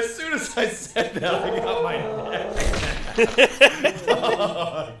 As soon as I said that, I got my neck.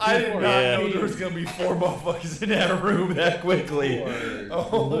 I did not know there was gonna be 4 motherfuckers in that room that quickly.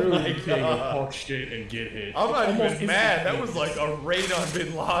 Oh my god! Talk shit and get hit. I'm not even mad. That was like a raid on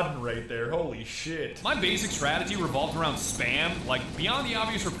Bin Laden right there. Holy shit! My basic strategy revolved around spam. Like, beyond the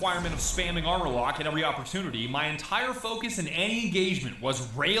obvious requirement of spamming armor lock at every opportunity, my entire focus in any engagement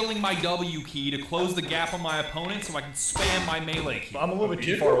was railing my W key to close the gap on my opponent so I could spam my melee key. I'm a little bit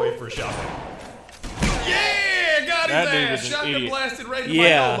too far away for a shot. Yeah, got his ass. Shotgun blasted right in my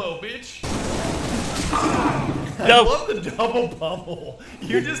elbow, bitch. I love the double pummel.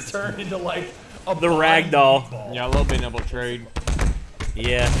 You just turned into like a ragdoll. Yeah, I love being able to trade.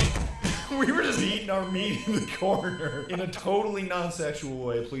 Yeah. We were just eating our meat in the corner in a totally non-sexual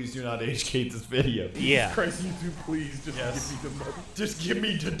way. Please do not age-gate this video. Yeah. Christ, YouTube, please just give me the money. Just give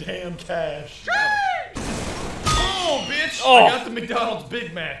me the damn cash. Oh, bitch! bitch! Oh. I got the McDonald's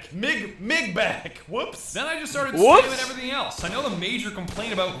Big Mac. Mig back. Whoops. Then I just started spamming everything else. I know the major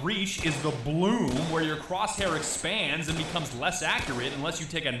complaint about Reach is the bloom, where your crosshair expands and becomes less accurate unless you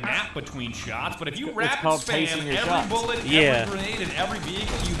take a nap between shots. But if you rapid spam every bullet, every grenade, and every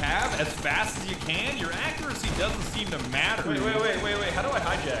vehicle you have as fast as you can, your accuracy doesn't seem to matter. Wait. How do I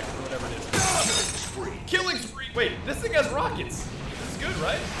hijack or whatever it is? Killing spree. Wait, this thing has rockets. This is good,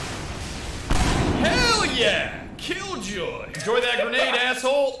 right? Hell yeah! Killjoy. Enjoy that grenade,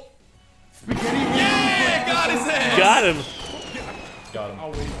 asshole. Yeah, got his ass. Got him. Got him.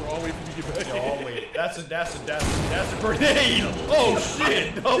 I'll wait for you to get back. Yo, I'll wait. That's a grenade. Oh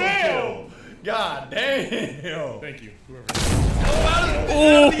shit! Double kill. God damn. Thank you. Whoever. Oh, out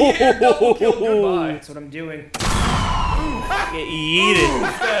of the air, double kill. Goodbye. That's what I'm doing. Eat it.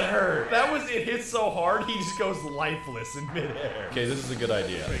 That hurt. It hit so hard, he just goes lifeless in midair. Okay, this is a good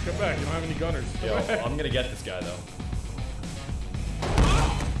idea. Hey, come back. You don't have any gunners. Yo, I'm gonna get this guy though.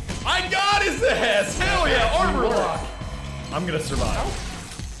 I got his ass! Hell yeah, armor lock! I'm gonna survive.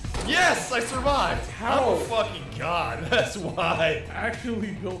 Yes, I survived! I'm a fucking god, that's why.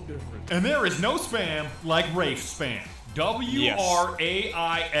 Actually built different. And there is no spam like Rafe spam. W-R-A-I-F,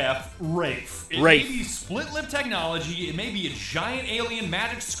 Rafe. It may be split-lip technology, it may be a giant alien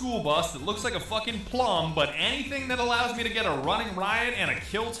magic school bus that looks like a fucking plum, but anything that allows me to get a running riot and a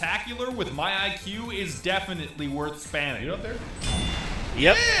kill-tacular with my IQ is definitely worth spamming. You up there?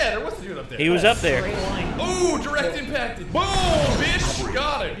 Yep. Yeah, there was a dude up there. He was up there. Ooh, direct impacted. Boom, bitch!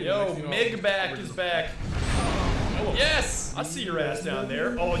 Got it. Yo, Mig back is back. Yes! I see your ass down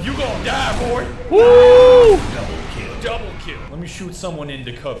there. Oh, you gonna die, boy! Woo! Double kill. Let me shoot someone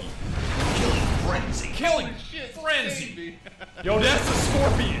into Cubby. Killing frenzy. Killing frenzy. Yo, that's a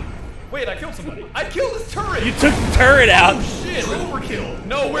scorpion. Wait, I killed somebody. I killed his turret. You took the turret out. Oh shit! Overkill.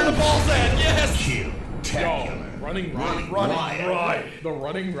 No, where the ball's at? Yes. Yo, running riot. The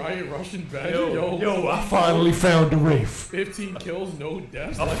running riot Russian badger. Yo, I finally found a Rafe. 15 kills, no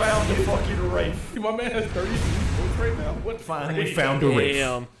deaths. I found the fucking Rafe. My man has 32 points right now. What? Finally found a Rafe.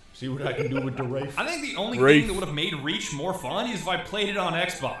 Damn. See what I can do with the Rafe. I think the only thing that would have made Reach more fun is if I played it on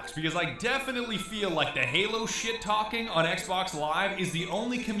Xbox, because I definitely feel like the Halo shit talking on Xbox Live is the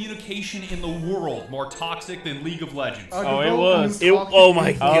only communication in the world more toxic than League of Legends. Oh, it was. Oh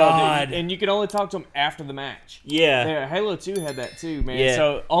my god. And you can only talk to them after the match. Yeah. Halo 2 had that too, man. Yeah.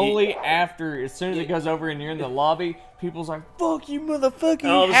 So only after, as soon as it goes over and you're in the lobby, people's like, fuck you,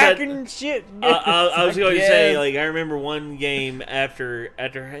 motherfucker, you hacking and shit. I was going to say, like, I remember one game after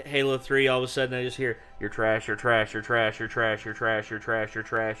Halo 3, all of a sudden I just hear, you're trash, you're trash, you're trash, you're trash, you're trash, you're trash, you're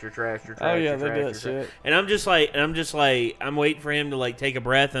trash, you're trash, you're trash. Oh yeah, they do that shit. And I'm just like, I'm waiting for him to like take a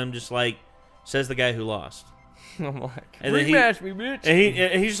breath, and I'm just like, says the guy who lost. I'm like, and rematch me, bitch.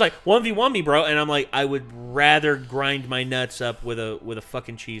 And he's just like, 1v1 me, bro. And I'm like, I would rather grind my nuts up with a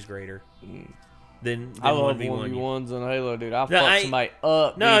fucking cheese grater. Than I love 1v1 1v1s on Halo, dude. I'll fuck somebody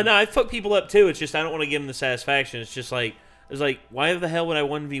up. No, I fuck people up too. It's just I don't want to give them the satisfaction. It's just like why the hell would I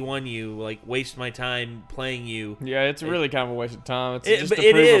 1v1 you? Like waste my time playing you? Yeah, it's really kind of a waste of time. It's just but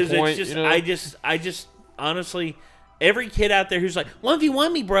to prove a point, It's just you know? I just honestly, every kid out there who's like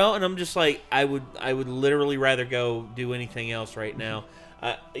 1v1 me, bro, and I'm just like I would literally rather go do anything else right now.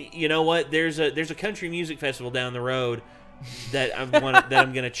 You know what? There's a country music festival down the road that I'm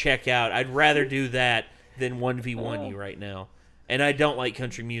gonna check out. I'd rather do that than 1v1 you right now. And I don't like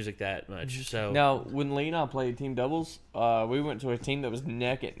country music that much. So now, when Lee and I played team doubles, we went to a team that was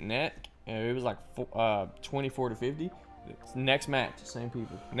neck and neck, and it was like 24-50. Next match, same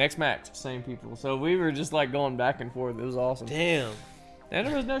people. Next match, same people. So we were just like going back and forth. It was awesome. Damn. And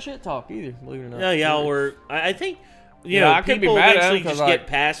there was no shit talk either. Believe it or not. No, y'all were. I think. I could be mad at them just like, get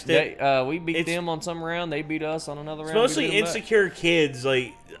past it. We beat them on some round. They beat us on another round. It's mostly insecure kids.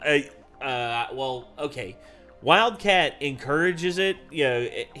 Like, well, okay. Wildcat encourages it.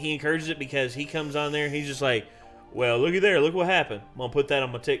 He encourages it because he comes on there and he's just like, well, looky there, look what happened. I'm gonna put that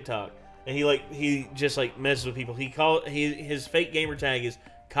on my TikTok. And he just like messes with people. His fake gamer tag is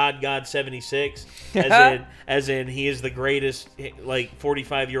COD God 76, as in he is the greatest like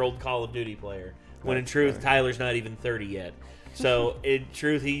 45-year-old Call of Duty player. When in truth, Tyler's not even 30 yet. So in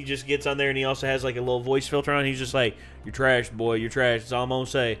truth, he just gets on there and he also has like a little voice filter on. He's just like, "You're trash, boy. You're trash." That's all I'm gonna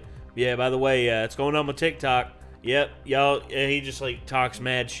say. Yeah. By the way, it's going on my TikTok. Yep, y'all. He just like talks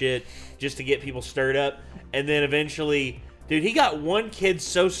mad shit just to get people stirred up, and then eventually, dude, he got one kid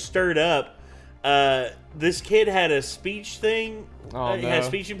so stirred up. This kid had a speech thing. He had a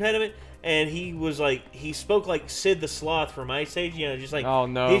speech impediment. And he was like, he spoke like Sid the Sloth from Ice Age, you know, just like, oh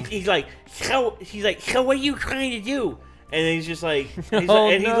no, he's like, so what are you trying to do? And he's just like, he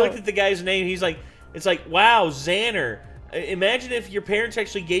looked at the guy's name. He's like, it's like, wow, Xander. Imagine if your parents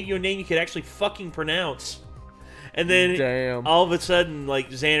actually gave you a name you could actually fucking pronounce. And then Damn. all of a sudden, like,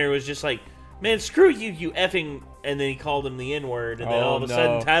 Xander was just like, man, screw you, you effing... And then he called him the N-word. And then all of a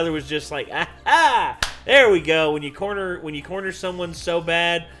sudden, Tyler was just like, aha! There we go. When you corner someone so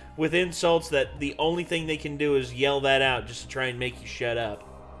bad with insults that the only thing they can do is yell that out just to try and make you shut up.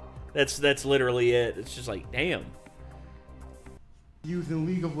 That's literally it. It's just like, damn. Used in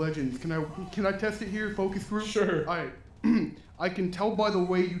League of Legends. Can I test it here, focus group? Sure. All right. I can tell by the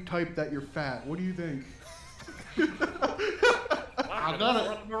way you type that you're fat. What do you think? I got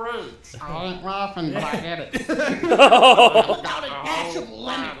it. I ain't laughing, but I get it. Oh. Got an actual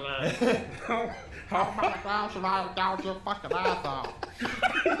limit. How many times have I got your fucking ass off?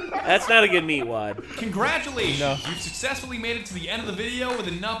 That's not a good meat wad. Congratulations! No. You've successfully made it to the end of the video with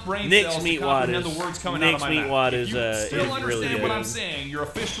enough brain Nick's cells meat to wad comprehend is the words coming out of my mouth. If you still understand really what good. I'm saying, you're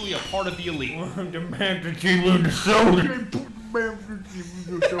officially a part of the elite. Demand to keep on the shoulder.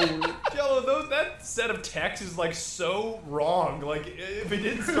 Jello, that set of text is like so wrong. Like if it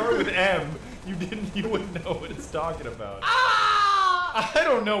didn't start with M, you wouldn't know what it's talking about. I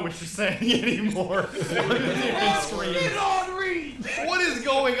don't know what you're saying anymore. What is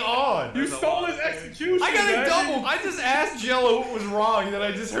going on? You stole his execution. I got a double. I just asked Jello what was wrong, and then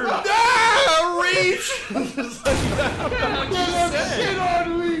I just heard reach.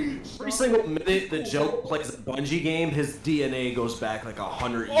 Every single minute the joke plays a Bungie game, his DNA goes back like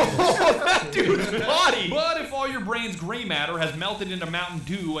 100 years. That dude's body! But if all your brain's gray matter has melted into Mountain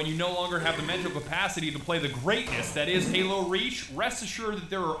Dew and you no longer have the mental capacity to play the greatness that is Halo Reach, rest assured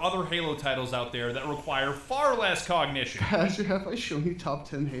that there are other Halo titles out there that require far less cognition. Azure, have I shown you top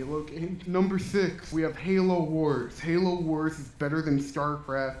 10 Halo games? Number 6, we have Halo Wars. Halo Wars is better than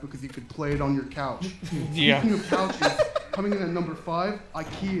StarCraft because you could play it on your couch. Yeah. Speaking of couches, coming in at number 5,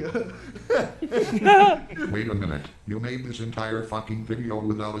 IKEA. Wait a minute, you made this entire fucking video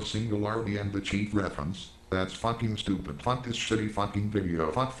without a single RB and the chief reference. That's fucking stupid. Fuck this shitty fucking video.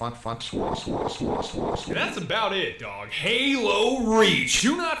 Fuck, swah. That's about it, dog. Halo Reach.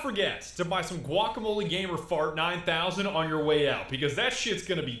 Do not forget to buy some Guacamole Gamer Fart 9000 on your way out, because that shit's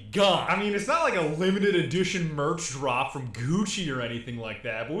gonna be gone. I mean, it's not like a limited edition merch drop from Gucci or anything like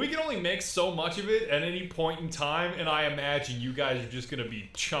that, but we can only make so much of it at any point in time, and I imagine you guys are just gonna be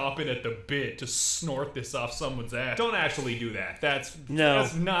chomping at the bit to snort this off someone's ass. Don't actually do that. That's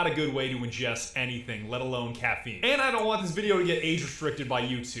not a good way to ingest anything, let alone caffeine. And I don't want this video to get age restricted by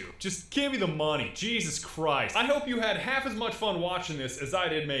YouTube. Just give me the money. Jesus Christ. I hope you had half as much fun watching this as I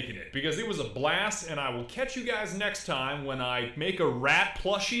did making it, because it was a blast, and I will catch you guys next time when I make a rat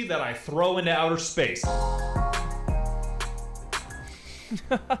plushie that I throw into outer space.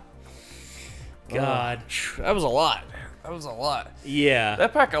 God. That was a lot. That was a lot. Yeah.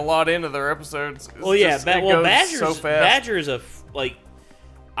 That packed a lot into their episodes. Well, yeah. Badger so fast. Badger is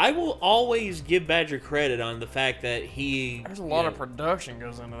I will always give Badger credit on the fact that there's a lot of production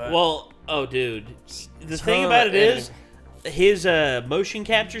goes into that. Well, oh, dude. The thing about it is, his motion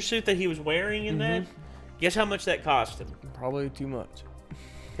capture suit that he was wearing in that, guess how much that cost him? Probably too much.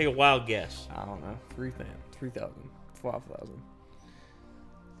 Take a wild guess. I don't know. 3,000, 5,000.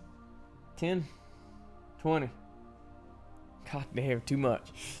 10, 20. God damn, too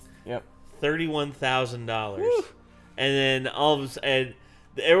much. Yep. $31,000. And then all of a sudden,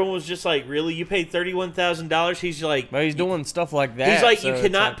 everyone was just like, really? You paid $31,000? He's like... But he's doing stuff like that. He's like, so you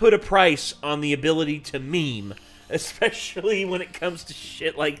cannot put a price on the ability to meme. Especially when it comes to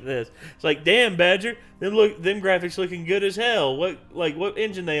shit like this. It's like, damn, Badger, them graphics looking good as hell. What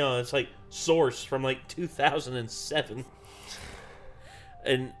engine they on? It's like Source from like 2007.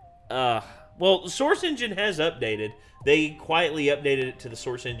 And, well, the Source engine has updated. They quietly updated it to the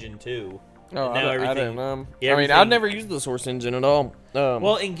Source engine 2. Oh, I didn't know. Yeah, I mean, I've never used the Source engine at all.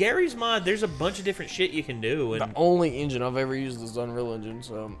 Well, in Gary's mod, there's a bunch of different shit you can do. And the only engine I've ever used is Unreal Engine,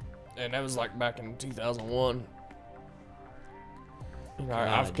 and that was like back in 2001.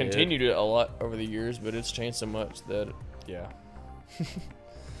 I've continued it a lot over the years, but it's changed so much that, yeah.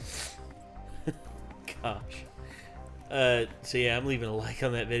 Gosh. So yeah, I'm leaving a like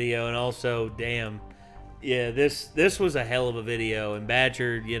on that video, and also, damn. Yeah, this was a hell of a video, and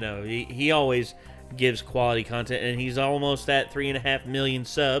Badger, you know, he always gives quality content, and he's almost at 3.5 million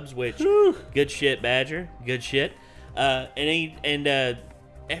subs, which good shit, Badger, good shit. And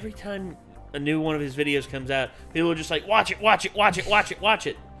every time a new one of his videos comes out, people are just like, watch it.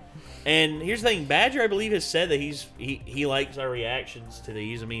 And here's the thing, Badger, I believe, has said that he likes our reactions to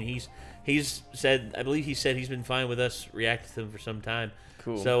these. I mean, he's said, I believe he said he's been fine with us reacting to them for some time.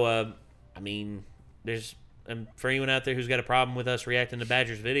 Cool. So I mean, there's for anyone out there who's got a problem with us reacting to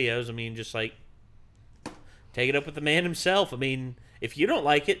Badger's videos, I mean, just like, take it up with the man himself. I mean, if you don't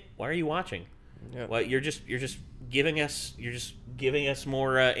like it, why are you watching? Yeah. Well, you're just giving us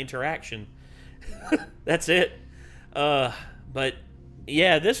more interaction. That's it. But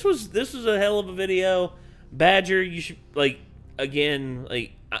yeah, this was a hell of a video. Badger, you should again.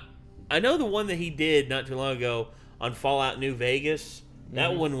 I know the one that he did not too long ago on Fallout New Vegas.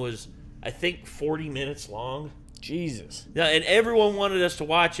 That one was, I think, 40 minutes long. Jesus. Yeah, and everyone wanted us to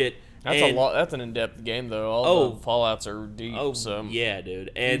watch it. That's a lot. That's an in-depth game, though. All the Fallouts are deep. Oh, so yeah,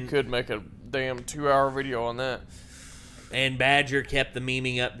 dude. And you could make a damn 2-hour video on that. And Badger kept the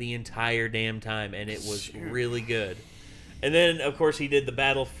memeing up the entire damn time, and it was really good. And then, of course, he did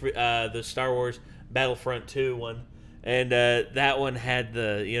the Star Wars Battlefront 2 one, and that one had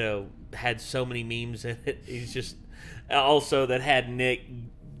had so many memes in it. He's just also that had Nick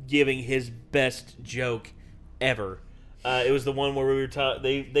giving his best joke ever. It was the one where we were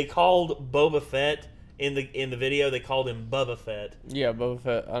they called Boba Fett in the video. They called him Bubba Fett. Yeah, Boba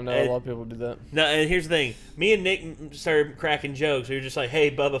Fett. I know a lot of people do that. No, and here's the thing. Me and Nick started cracking jokes. We were just like,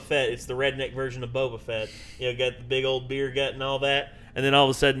 "Hey, Bubba Fett. It's the redneck version of Boba Fett. Got the big old beer gut and all that." And then all of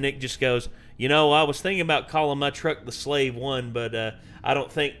a sudden, Nick just goes, I was thinking about calling my truck the Slave One, but I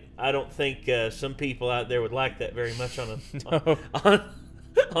don't think some people out there would like that very much on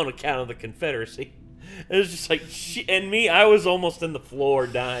account of the Confederacy. It was just like, and me, I was almost in the floor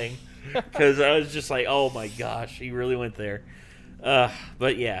dying because I was just like, oh my gosh, he really went there.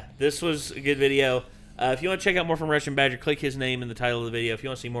 But yeah, this was a good video. If you want to check out more from Russian Badger, click his name in the title of the video. If you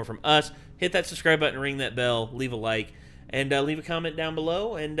want to see more from us, hit that subscribe button, ring that bell, leave a like, and leave a comment down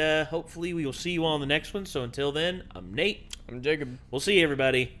below. And hopefully we will see you all in the next one. So until then, I'm Nate. I'm Jacob. We'll see you,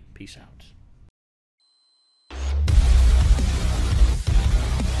 everybody. Peace out.